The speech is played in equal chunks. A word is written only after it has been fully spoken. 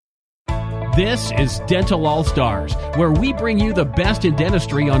This is Dental All Stars, where we bring you the best in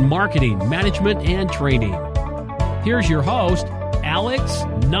dentistry on marketing, management, and training. Here's your host, Alex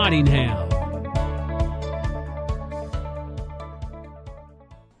Nottingham.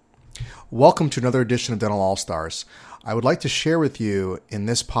 Welcome to another edition of Dental All Stars. I would like to share with you in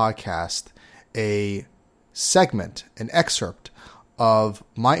this podcast a segment, an excerpt of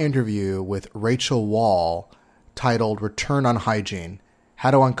my interview with Rachel Wall titled Return on Hygiene,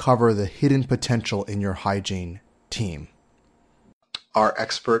 How to Uncover the Hidden Potential in Your Hygiene Team. Our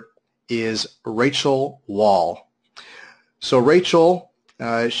expert is Rachel Wall. So Rachel,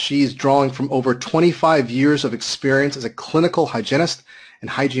 she's drawing from over 25 years of experience as a clinical hygienist and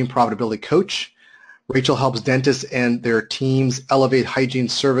hygiene profitability coach. Rachel helps dentists and their teams elevate hygiene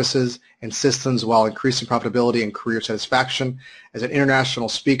services and systems while increasing profitability and career satisfaction. As an international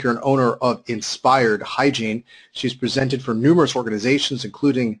speaker and owner of Inspired Hygiene, she's presented for numerous organizations,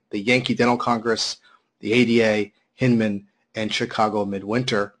 including the Yankee Dental Congress, the ADA, Hinman, and Chicago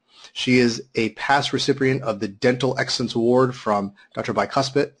Midwinter. She is a past recipient of the Dental Excellence Award from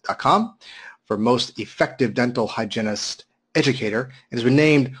drbicuspid.com for Most Effective Dental Hygienist Educator, and has been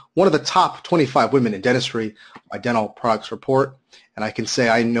named one of the top 25 women in dentistry by Dental Products Report. And I can say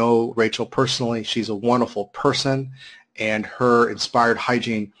I know Rachel personally. She's a wonderful person, and her Inspired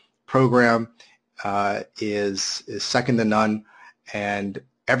Hygiene program is second to none. And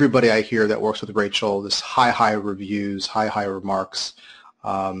everybody I hear that works with Rachel, this high reviews, high remarks,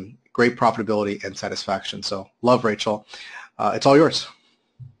 great profitability and satisfaction. So love Rachel. It's all yours.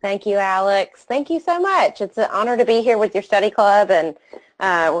 Thank you, Alex. Thank you so much. It's an honor to be here with your study club, and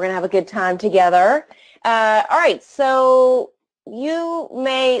we're going to have a good time together. All right, so you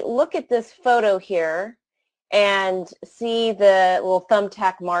may look at this photo here and see the little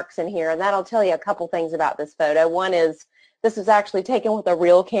thumbtack marks in here, and that'll tell you a couple things about this photo. One is this was actually taken with a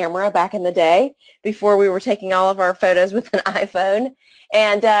real camera back in the day before we were taking all of our photos with an iPhone.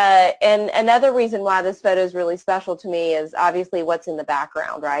 And another reason why this photo is really special to me is obviously what's in the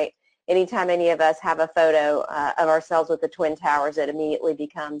background, right? Anytime any of us have a photo of ourselves with the Twin Towers, it immediately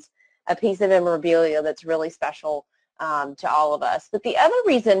becomes a piece of memorabilia that's really special to all of us. But the other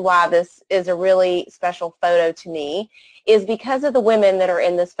reason why this is a really special photo to me is because of the women that are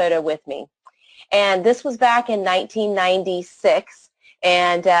in this photo with me. And this was back in 1996,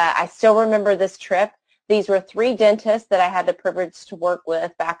 and I still remember this trip. These were three dentists that I had the privilege to work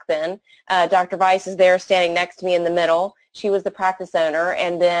with back then. Dr. Weiss is there standing next to me in the middle. She was the practice owner,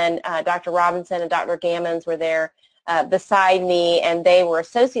 and then Dr. Robinson and Dr. Gammons were there beside me, and they were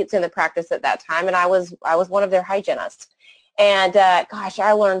associates in the practice at that time, and I was one of their hygienists. And gosh,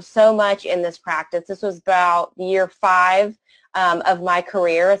 I learned so much in this practice. This was about year 5 of my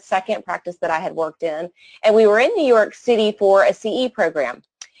career, a second practice that I had worked in, and we were in New York City for a CE program.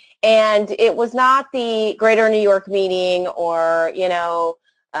 And it was not the Greater New York meeting or, you know,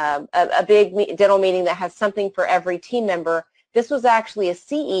 a big dental meeting that has something for every team member. This was actually a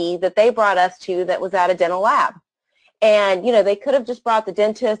CE that they brought us to that was at a dental lab. And, you know, they could have just brought the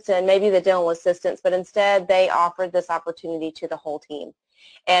dentists and maybe the dental assistants, but instead they offered this opportunity to the whole team.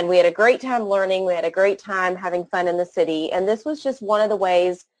 And we had a great time learning. We had a great time having fun in the city. And this was just one of the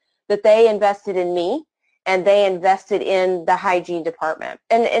ways that they invested in me. And they invested in the hygiene department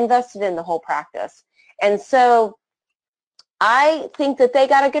and invested in the whole practice. And so I think that they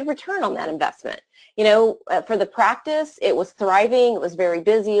got a good return on that investment. You know, for the practice, it was thriving. It was very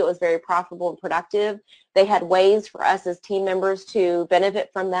busy. It was very profitable and productive. They had ways for us as team members to benefit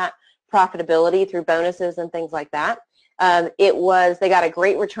from that profitability through bonuses and things like that. They got a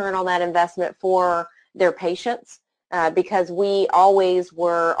great return on that investment for their patients because we always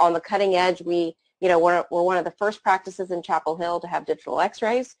were on the cutting edge. We're one of the first practices in Chapel Hill to have digital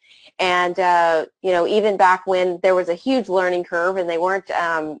x-rays. And, even back when there was a huge learning curve and they weren't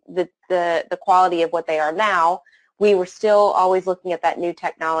the quality of what they are now, we were still always looking at that new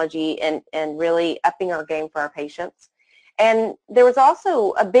technology and really upping our game for our patients. And there was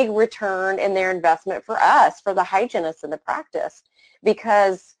also a big return in their investment for us, for the hygienists in the practice,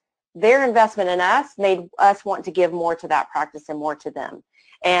 because their investment in us made us want to give more to that practice and more to them.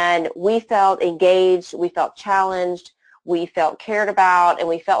 And we felt engaged, we felt challenged, we felt cared about, and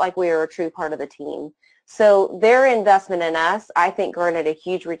we felt like we were a true part of the team. So their investment in us, I think, garnered a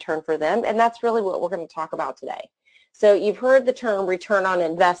huge return for them, and that's really what we're going to talk about today. So you've heard the term return on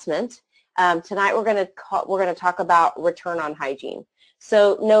investment. Tonight we're going to talk about return on hygiene.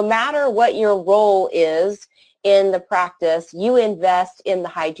 So no matter what your role is in the practice, you invest in the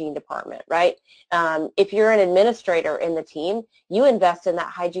hygiene department, right? If you're an administrator in the team, you invest in that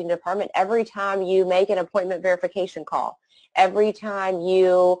hygiene department every time you make an appointment verification call, every time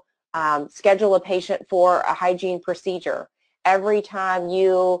you schedule a patient for a hygiene procedure. Every time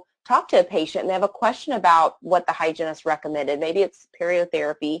you talk to a patient and they have a question about what the hygienist recommended, maybe it's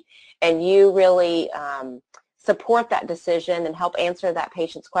periotherapy, and you really support that decision and help answer that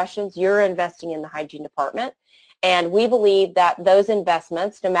patient's questions, you're investing in the hygiene department. And we believe that those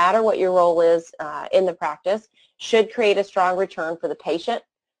investments, no matter what your role is in the practice, should create a strong return for the patient,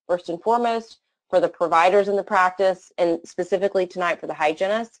 first and foremost, for the providers in the practice, and specifically tonight for the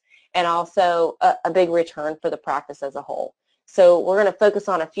hygienists, and also a big return for the practice as a whole. So we're going to focus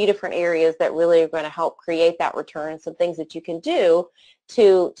on a few different areas that really are going to help create that return, some things that you can do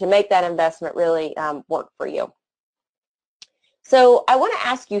to make that investment really work for you. So I want to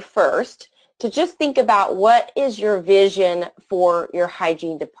ask you first to just think about, what is your vision for your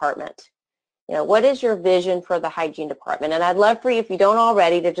hygiene department? You know, what is your vision for the hygiene department? And I'd love for you, if you don't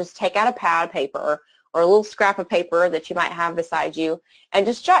already, to just take out a pad of paper or a little scrap of paper that you might have beside you and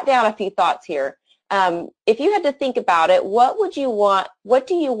just jot down a few thoughts here. If you had to think about it, what do you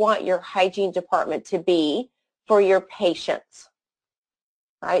want your hygiene department to be for your patients?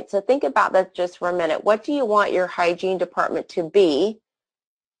 Right? So think about that just for a minute. What do you want your hygiene department to be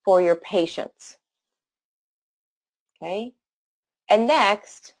for your patients? Okay. And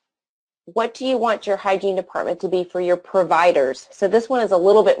next, what do you want your hygiene department to be for your providers? So this one is a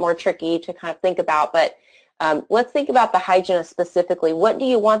little bit more tricky to kind of think about, but let's think about the hygienist specifically. What do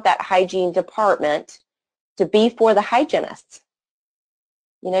you want that hygiene department to be for the hygienists?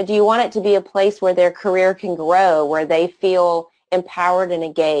 You know, do you want it to be a place where their career can grow, where they feel empowered and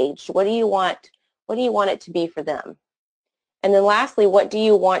engaged? What do you want it to be for them? And then lastly, what do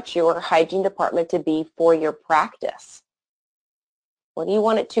you want your hygiene department to be for your practice? What do you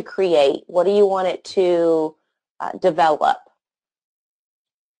want it to create? What do you want it to develop?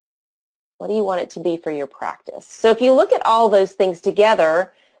 What do you want it to be for your practice? So if you look at all those things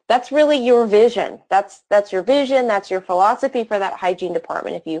together, that's really your vision. That's your vision. That's your philosophy for that hygiene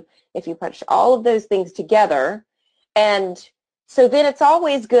department. If you put all of those things together, and so then it's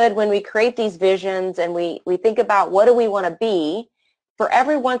always good when we create these visions and we think about what do we want to be, for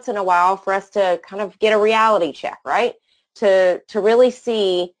every once in a while for us to kind of get a reality check, right? To really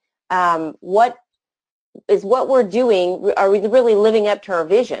see what we're doing. Are we really living up to our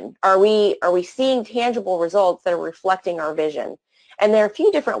vision? Are we seeing tangible results that are reflecting our vision? And there are a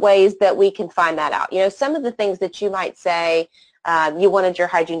few different ways that we can find that out. You know, some of the things that you might say you wanted your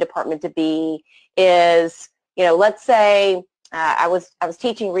hygiene department to be is, you know, let's say I was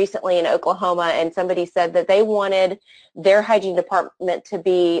teaching recently in Oklahoma, and somebody said that they wanted their hygiene department to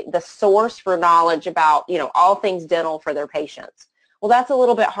be the source for knowledge about, you know, all things dental for their patients. Well, that's a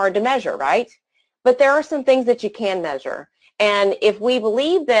little bit hard to measure, right? But there are some things that you can measure. And if we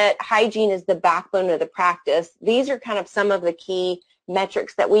believe that hygiene is the backbone of the practice, these are kind of some of the key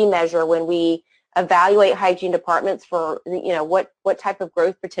metrics that we measure when we evaluate hygiene departments for, you know, what type of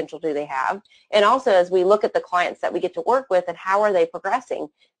growth potential do they have. And also as we look at the clients that we get to work with and how are they progressing,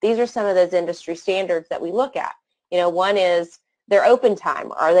 these are some of those industry standards that we look at. You know, one is their open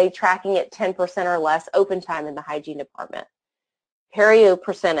time. Are they tracking at 10% or less open time in the hygiene department? Perio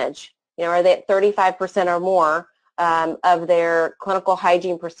percentage. You know, are they at 35% or more of their clinical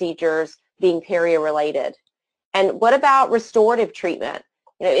hygiene procedures being perio related? And what about restorative treatment?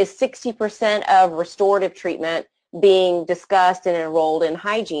 You know, is 60% of restorative treatment being discussed and enrolled in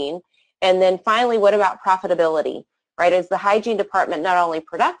hygiene? And then finally, what about profitability, right? Is the hygiene department not only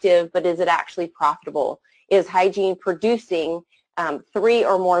productive, but is it actually profitable? Is hygiene producing 3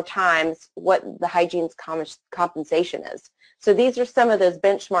 or more times what the hygiene's compensation is? So these are some of those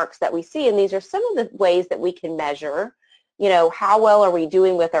benchmarks that we see, and these are some of the ways that we can measure, you know, how well are we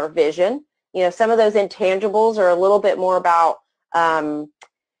doing with our vision? You know, some of those intangibles are a little bit more about,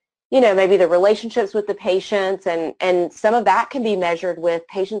 you know, maybe the relationships with the patients, and some of that can be measured with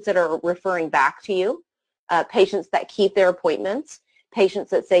patients that are referring back to you, patients that keep their appointments,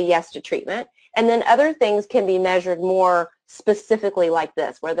 patients that say yes to treatment, and then other things can be measured more specifically like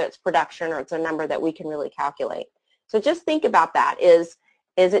this, whether it's production or it's a number that we can really calculate. So just think about that. Is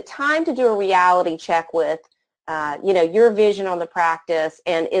it time to do a reality check with, you know, your vision on the practice,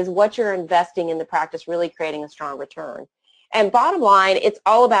 and is what you're investing in the practice really creating a strong return? And bottom line, it's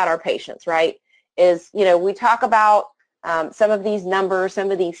all about our patients, right? Is, you know, we talk about some of these numbers,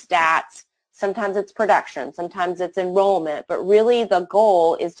 some of these stats. Sometimes it's production, sometimes it's enrollment, but really the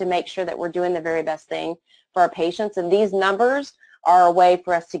goal is to make sure that we're doing the very best thing for our patients, and these numbers are a way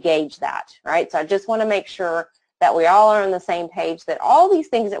for us to gauge that, right? So I just want to make sure that we all are on the same page, that all these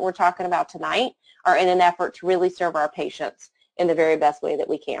things that we're talking about tonight are in an effort to really serve our patients in the very best way that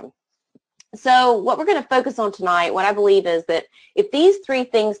we can. So what we're going to focus on tonight, what I believe is that if these three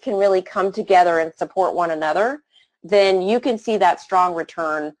things can really come together and support one another, then you can see that strong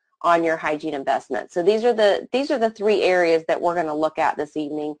return on your hygiene investment. So these are the three areas that we're going to look at this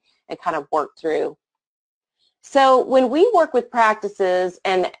evening and kind of work through. So when we work with practices,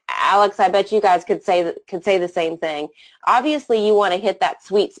 and Alex, I bet you guys could say the same thing. Obviously, you want to hit that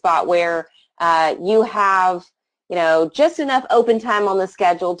sweet spot where you have, just enough open time on the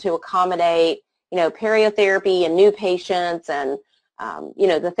schedule to accommodate, periotherapy and new patients and,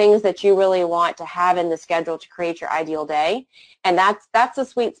 the things that you really want to have in the schedule to create your ideal day. And that's the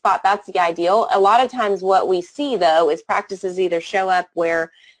sweet spot. That's the ideal. A lot of times what we see, though, is practices either show up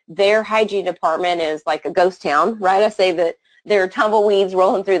where their hygiene department is like a ghost town, right? I say that there are tumbleweeds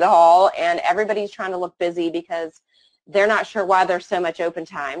rolling through the hall and everybody's trying to look busy because they're not sure why there's so much open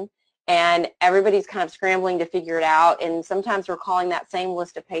time, and everybody's kind of scrambling to figure it out, and sometimes we're calling that same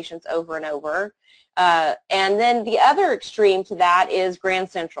list of patients over and over. And then the other extreme to that is Grand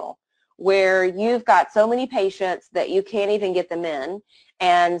Central, where you've got so many patients that you can't even get them in.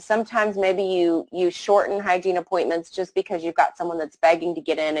 And sometimes maybe you shorten hygiene appointments just because you've got someone that's begging to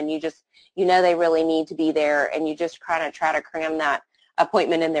get in and you know they really need to be there, and you just kind of try to cram that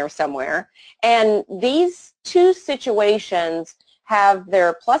appointment in there somewhere. And these two situations have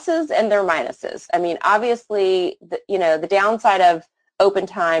their pluses and their minuses. I mean, obviously, the downside of open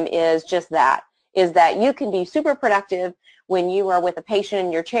time is just that, is that you can be super productive when you are with a patient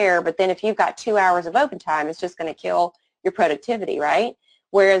in your chair, but then if you've got 2 hours of open time, it's just going to kill your productivity, right?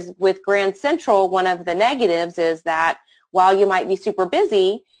 Whereas with Grand Central, one of the negatives is that while you might be super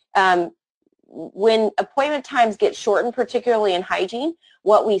busy, when appointment times get shortened, particularly in hygiene,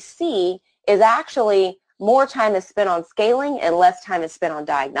 what we see is actually more time is spent on scaling and less time is spent on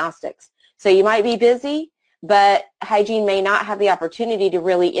diagnostics. So you might be busy, but hygiene may not have the opportunity to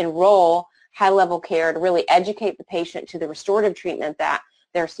really enroll high-level care, to really educate the patient to the restorative treatment that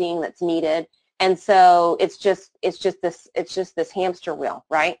they're seeing that's needed. And so it's just this hamster wheel,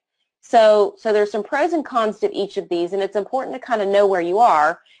 right? So there's some pros and cons to each of these, and it's important to kind of know where you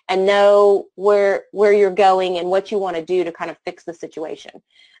are and know where you're going and what you want to do to kind of fix the situation.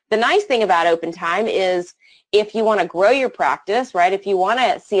 The nice thing about open time is if you want to grow your practice, right, if you want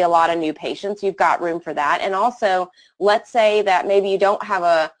to see a lot of new patients, you've got room for that. And also, let's say that maybe you don't have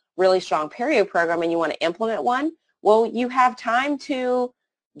a really strong perio program and you want to implement one, well, you have time to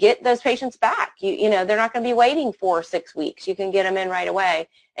get those patients back. They're not going to be waiting 4 or 6 weeks. You can get them in right away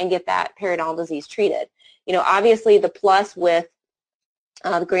and get that periodontal disease treated. Obviously the plus with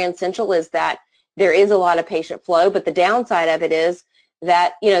the Grand Central is that there is a lot of patient flow, but the downside of it is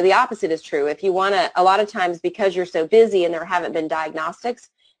that, the opposite is true. If you want to, a lot of times because you're so busy and there haven't been diagnostics,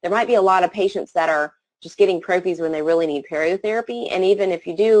 there might be a lot of patients that are just getting profies when they really need periotherapy. And even if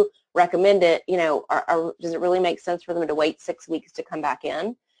you do recommend it, does it really make sense for them to wait 6 weeks to come back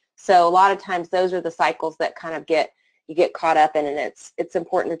in? So a lot of times those are the cycles that kind of you get caught up in, and it's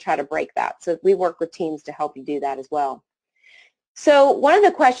important to try to break that. So we work with teams to help you do that as well. So one of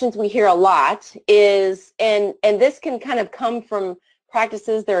the questions we hear a lot is, and this can kind of come from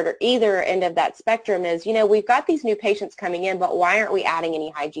practices that are either end of that spectrum, is, we've got these new patients coming in, but why aren't we adding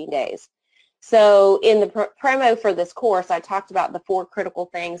any hygiene days? So in the promo for this course, I talked about the 4 critical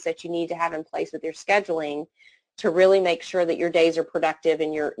things that you need to have in place with your scheduling to really make sure that your days are productive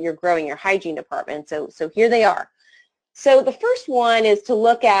and you're growing your hygiene department. So here they are. So the first one is to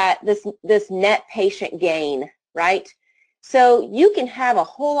look at this net patient gain, right? So you can have a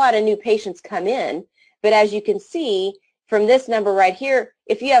whole lot of new patients come in, but as you can see from this number right here,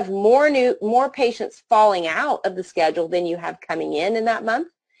 if you have more patients falling out of the schedule than you have coming in that month,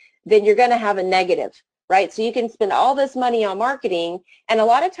 then you're going to have a negative, right? So you can spend all this money on marketing, and a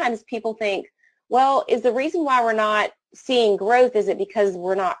lot of times people think, well, is the reason why we're not seeing growth, is it because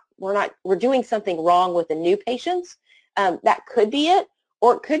we're doing something wrong with the new patients? That could be it,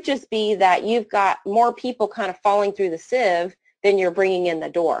 or it could just be that you've got more people kind of falling through the sieve than you're bringing in the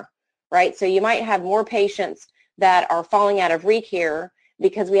door, right? So you might have more patients that are falling out of recare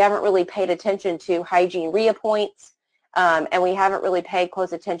because we haven't really paid attention to hygiene reappoints, and we haven't really paid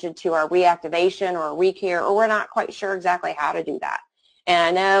close attention to our reactivation or recare, or we're not quite sure exactly how to do that. And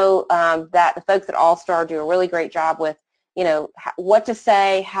I know that the folks at All-Star do a really great job with, what to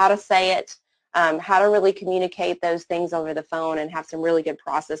say, how to say it, how to really communicate those things over the phone, and have some really good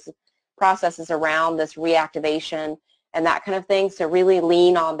processes around this reactivation and that kind of thing. So really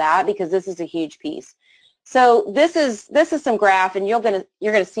lean on that, because this is a huge piece. So this is some graph, and you're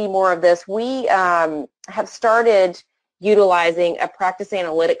gonna see more of this. We have started utilizing a practice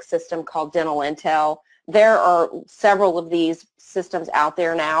analytics system called Dental Intel. There are several of these systems out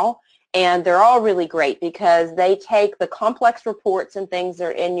there now, And they're all really great because they take the complex reports and things that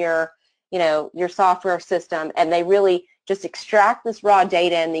are in your, your software system, and they really just extract this raw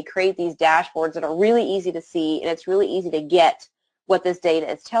data, and they create these dashboards that are really easy to see, and it's really easy to get what this data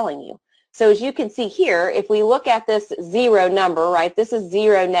is telling you. So as you can see here, if we look at this zero number, right, this is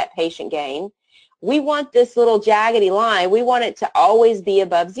zero net patient gain. We want this little jaggedy line, we want it to always be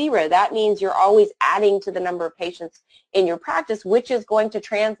above zero. That means you're always adding to the number of patients in your practice, which is going to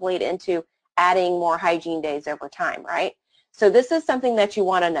translate into adding more hygiene days over time, right? So this is something that you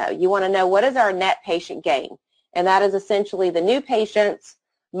want to know. You want to know, what is our net patient gain? And that is essentially the new patients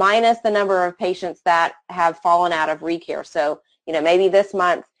minus the number of patients that have fallen out of recare. So, maybe this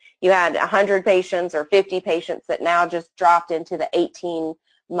month you had 100 patients or 50 patients that now just dropped into the 18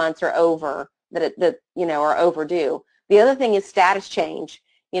 months or over that are overdue. The other thing is status change.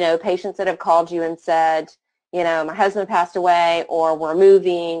 Patients that have called you and said, my husband passed away, or we're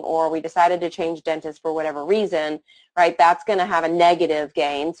moving, or we decided to change dentists for whatever reason, right? That's going to have a negative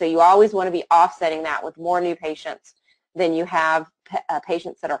gain. So you always want to be offsetting that with more new patients than you have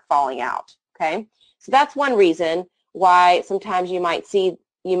patients that are falling out, okay? So that's one reason why sometimes you might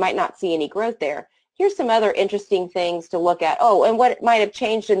not see any growth there. Here's some other interesting things to look at. Oh, and what might have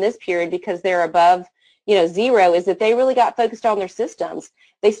changed in this period because they're above, zero, is that they really got focused on their systems.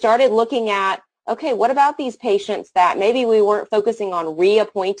 They started looking at, okay, what about these patients that maybe we weren't focusing on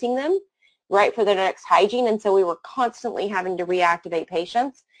reappointing them, right, for their next hygiene, and so we were constantly having to reactivate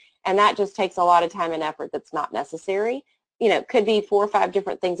patients, and that just takes a lot of time and effort that's not necessary. It could be 4 or 5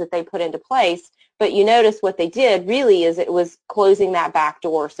 different things that they put into place, but you notice what they did really is it was closing that back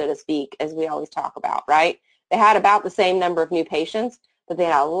door, so to speak, as we always talk about, right? They had about the same number of new patients, but they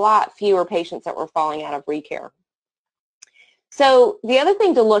had a lot fewer patients that were falling out of recare. So the other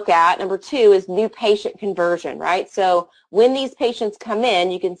thing to look at, number 2, is new patient conversion, right? So when these patients come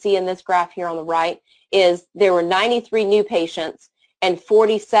in, you can see in this graph here on the right, is there were 93 new patients and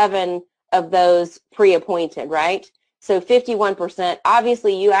 47 of those pre-appointed, right? So 51%.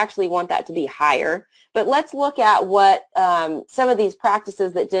 Obviously, you actually want that to be higher. But let's look at what some of these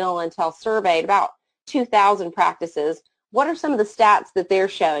practices that Dental Intel surveyed, about 2,000 practices, what are some of the stats that they're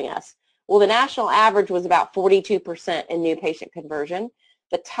showing us? Well, the national average was about 42% in new patient conversion.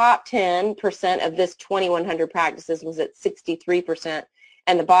 The top 10% of this 2,100 practices was at 63%,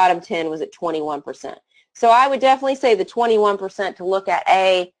 and the bottom 10 was at 21%. So I would definitely say the 21% to look at,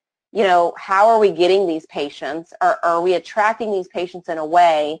 how are we getting these patients? Are we attracting these patients in a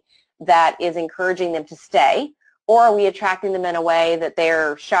way that is encouraging them to stay? Or are we attracting them in a way that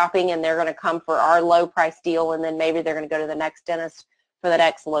they're shopping and they're going to come for our low price deal, and then maybe they're going to go to the next dentist for the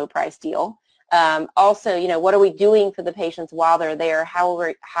next low price deal? Also, what are we doing for the patients while they're there? How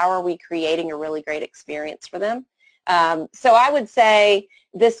are we creating a really great experience for them? So I would say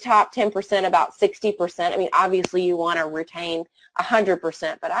this top 10%, about 60%. I mean, obviously you want to retain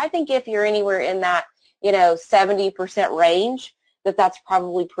 100%, but I think if you're anywhere in that, 70% range, that's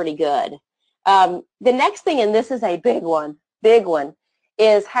probably pretty good. The next thing, and this is a big one,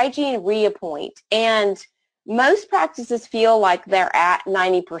 is hygiene reappoint. And most practices feel like they're at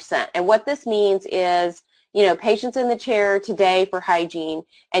 90%. And what this means is, patients in the chair today for hygiene,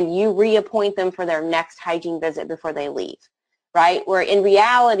 and you reappoint them for their next hygiene visit before they leave, right? Where in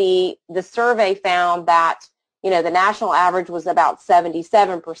reality, the survey found that, the national average was about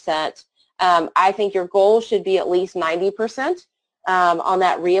 77%. I think your goal should be at least 90% on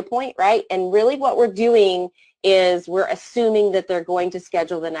that reappoint, right? And really what we're doing is we're assuming that they're going to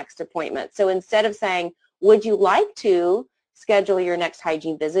schedule the next appointment. So instead of saying, would you like to schedule your next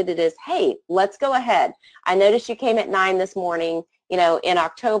hygiene visit, it is, hey, let's go ahead. I noticed you came at 9 this morning. In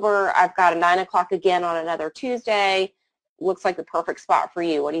October, I've got a 9 o'clock again on another Tuesday. Looks like the perfect spot for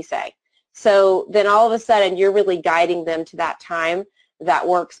you. What do you say? So then all of a sudden, you're really guiding them to that time that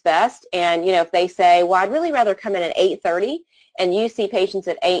works best. And, if they say, well, I'd really rather come in at 8:30, and you see patients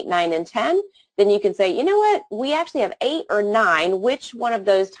at 8, 9, and 10, then you can say, you know what, we actually have 8 or 9. Which one of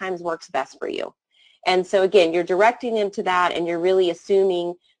those times works best for you? And so again, you're directing them to that, and you're really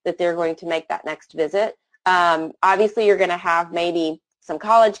assuming that they're going to make that next visit. Obviously, you're going to have maybe some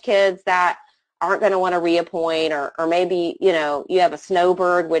college kids that aren't going to want to reappoint, or maybe, you have a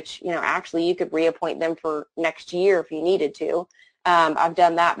snowbird, which, actually you could reappoint them for next year if you needed to. I've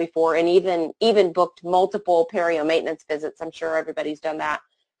done that before, and even booked multiple perio maintenance visits. I'm sure everybody's done that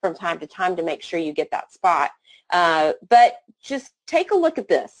from time to time to make sure you get that spot. But just take a look at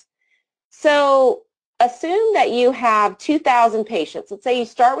this. So assume that you have 2,000 patients. Let's say you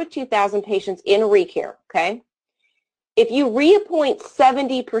start with 2,000 patients in recare, okay? If you reappoint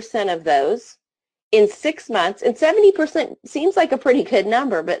 70% of those, in 6 months, and 70% seems like a pretty good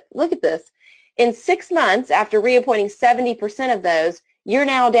number, but look at this. In 6 months, after reappointing 70% of those, you're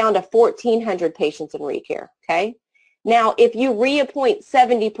now down to 1,400 patients in ReCare, okay? Now, if you reappoint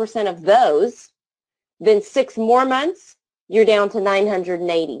 70% of those, then 6 more months, you're down to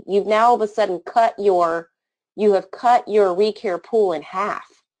 980. You've now all of a sudden cut your ReCare pool in half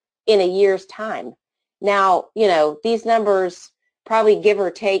in a year's time. Now, these numbers probably give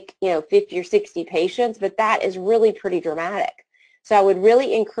or take, 50 or 60 patients, but that is really pretty dramatic. So I would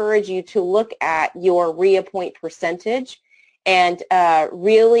really encourage you to look at your reappoint percentage and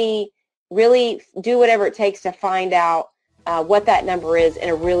really do whatever it takes to find out what that number is in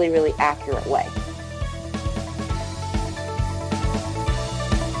a really, really accurate way.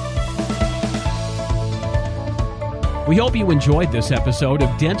 We hope you enjoyed this episode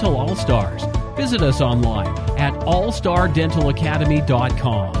of Dental All-Stars. Visit us online at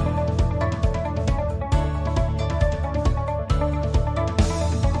allstardentalacademy.com.